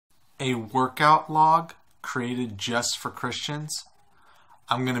a workout log created just for Christians.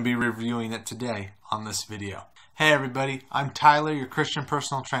 I'm going to be reviewing it today on this video. Hey everybody, I'm Tyler, your Christian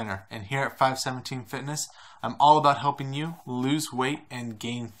personal trainer, and here at 517 Fitness, I'm all about helping you lose weight and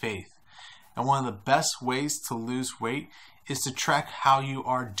gain faith. And one of the best ways to lose weight is to track how you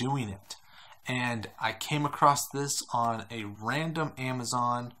are doing it. And I came across this on a random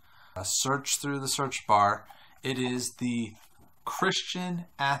Amazon search through the search bar. It is the Christian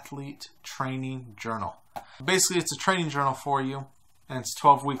Athlete Training Journal. Basically, it's a training journal for you, and it's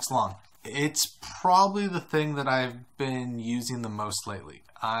 12 weeks long. It's probably the thing that I've been using the most lately.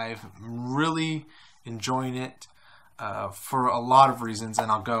 I've really enjoying it for a lot of reasons,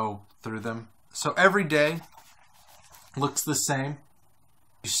 and I'll go through them. So every day looks the same.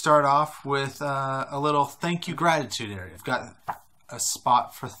 You start off with a little thank you gratitude area. I've got a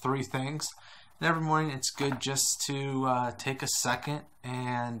spot for 3 things. And every morning it's good just to take a second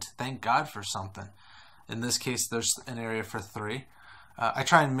and thank God for something. In this case, there's an area for 3. I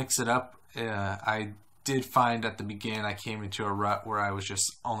try and mix it up. I did find at the beginning I came into a rut where I was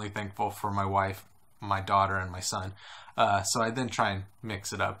just only thankful for my wife, my daughter, and my son. So I then try and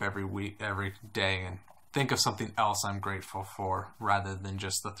mix it up every week, every day, and think of something else I'm grateful for rather than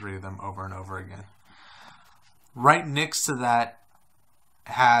just the 3 of them over and over again. Right next to that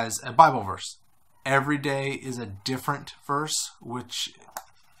has a Bible verse. Every day is a different verse, which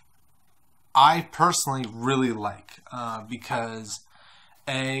I personally really like because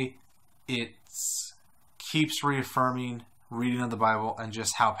it keeps reaffirming reading of the Bible and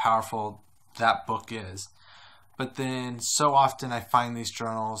just how powerful that book is. But then so often I find these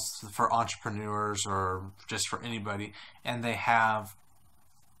journals for entrepreneurs or just for anybody, and they have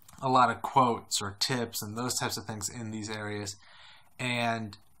a lot of quotes or tips and those types of things in these areas.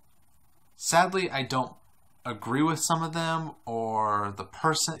 And sadly, I don't agree with some of them or the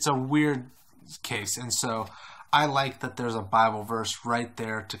person. It's a weird case. And so I like that there's a Bible verse right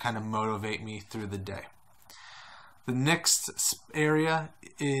there to kind of motivate me through the day. The next area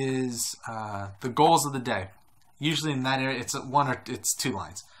is the goals of the day. Usually in that area, it's 2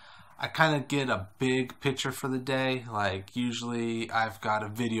 lines. I kind of get a big picture for the day. Like usually I've got a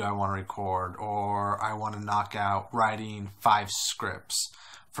video I want to record, or I want to knock out writing 5 scripts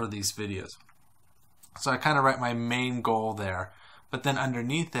for these videos. So I kind of write my main goal there. But then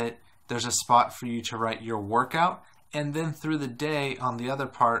underneath it, there's a spot for you to write your workout. And then through the day, on the other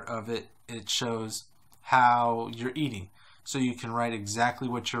part of it, it shows how you're eating. So you can write exactly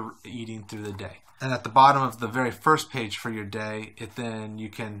what you're eating through the day. And at the bottom of the very first page for your day, then you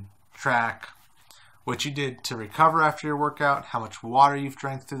can track what you did to recover after your workout, how much water you've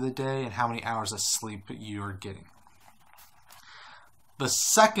drank through the day, and how many hours of sleep you're getting. The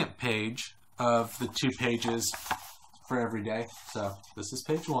second page of the 2 pages for every day. So this is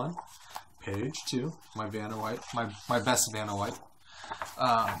page 1, page 2, my Vanna White, my best Vanna White.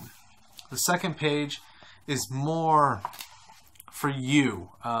 The second page is more for you.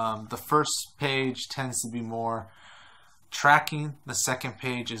 The first page tends to be more tracking. The second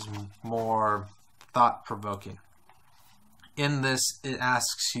page is more thought-provoking. In this, it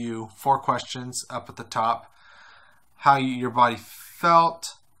asks you 4 questions up at the top. How your body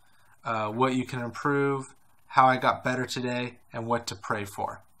felt, what you can improve, how I got better today, and what to pray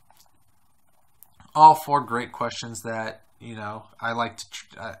for. All 4 great questions that, I like to,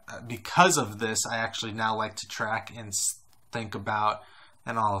 because of this, I actually now like to track and think about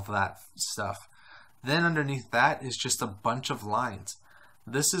and all of that stuff. Then underneath that is just a bunch of lines.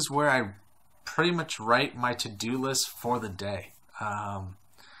 This is where I pretty much write my to-do list for the day. And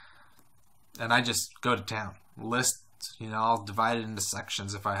I just go to town. List, I'll divide it into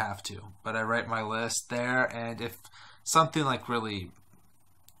sections if I have to. But I write my list there, and if something like really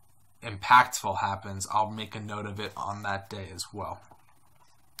impactful happens, I'll make a note of it on that day as well.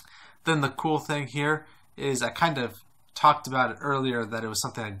 Then the cool thing here is I kind of talked about it earlier that it was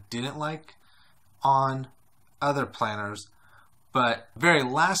something I didn't like on other planners, but very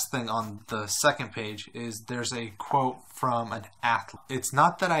last thing on the second page is there's a quote from an athlete. It's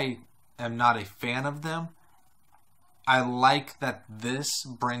not that I am not a fan of them. I like that this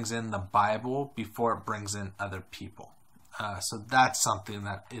brings in the Bible before it brings in other people. So that's something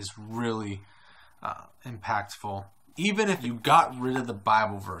that is really impactful. Even if you got rid of the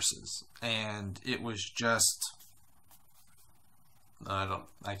Bible verses and it was just,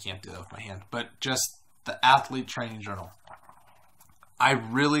 I can't do that with my hand, but just the Athlete Training Journal. I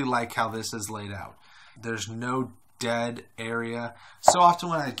really like how this is laid out. There's no dead area. So often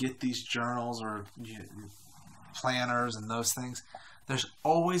when I get these journals or planners and those things, there's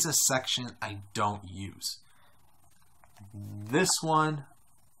always a section I don't use. This one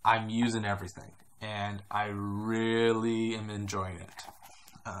I'm using everything, and I really am enjoying it.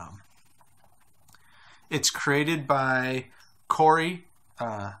 It's created by Corey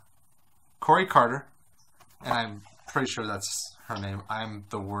Carter, and I'm pretty sure that's her name. I'm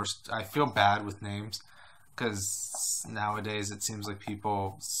the worst. I feel bad with names because nowadays it seems like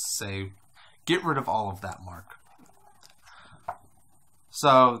people say, get rid of all of that, Mark.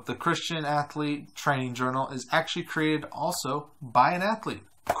 So the Christian Athlete Training Journal is actually created also by an athlete,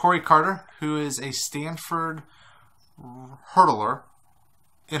 Corey Carter, who is a Stanford hurdler.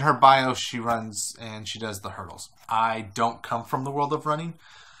 In her bio, she runs and she does the hurdles. I don't come from the world of running,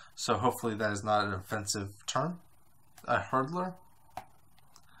 so hopefully that is not an offensive term. A hurdler?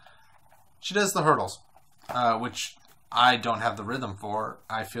 She does the hurdles, which I don't have the rhythm for.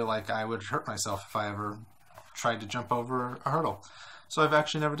 I feel like I would hurt myself if I ever tried to jump over a hurdle. So I've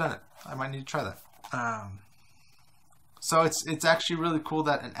actually never done it. I might need to try that. So it's actually really cool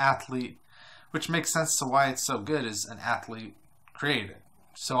that an athlete, which makes sense to why it's so good, is an athlete created it.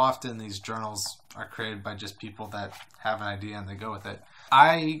 So often these journals are created by just people that have an idea and they go with it.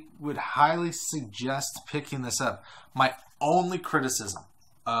 I would highly suggest picking this up. My only criticism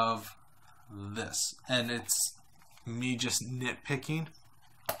of this, and it's me just nitpicking,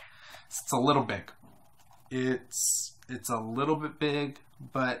 it's a little big. It's a little bit big,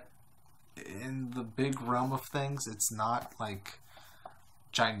 but in the big realm of things, it's not like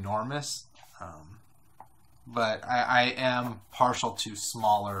ginormous. But I am partial to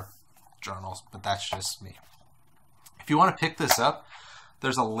smaller journals, but that's just me. If you want to pick this up,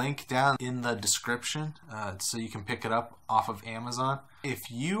 there's a link down in the description so you can pick it up off of Amazon. If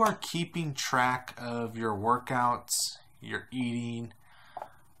you are keeping track of your workouts, your eating,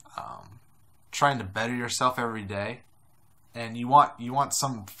 trying to better yourself every day, and you want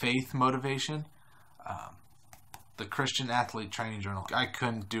some faith motivation, the Christian Athlete Training Journal, I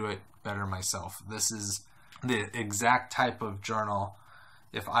couldn't do it better myself. This is the exact type of journal.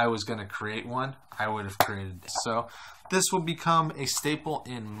 If I was going to create one, I would have created this. So this will become a staple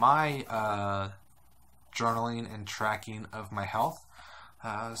in my journaling and tracking of my health.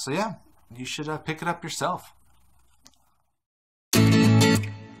 So yeah, you should pick it up yourself.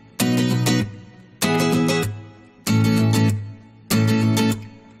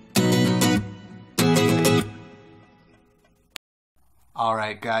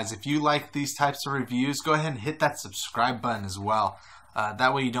 Alright guys, if you like these types of reviews, go ahead and hit that subscribe button as well.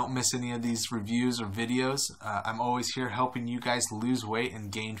 That way you don't miss any of these reviews or videos. I'm always here helping you guys lose weight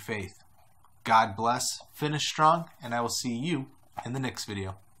and gain faith. God bless, finish strong, and I will see you in the next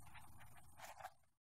video.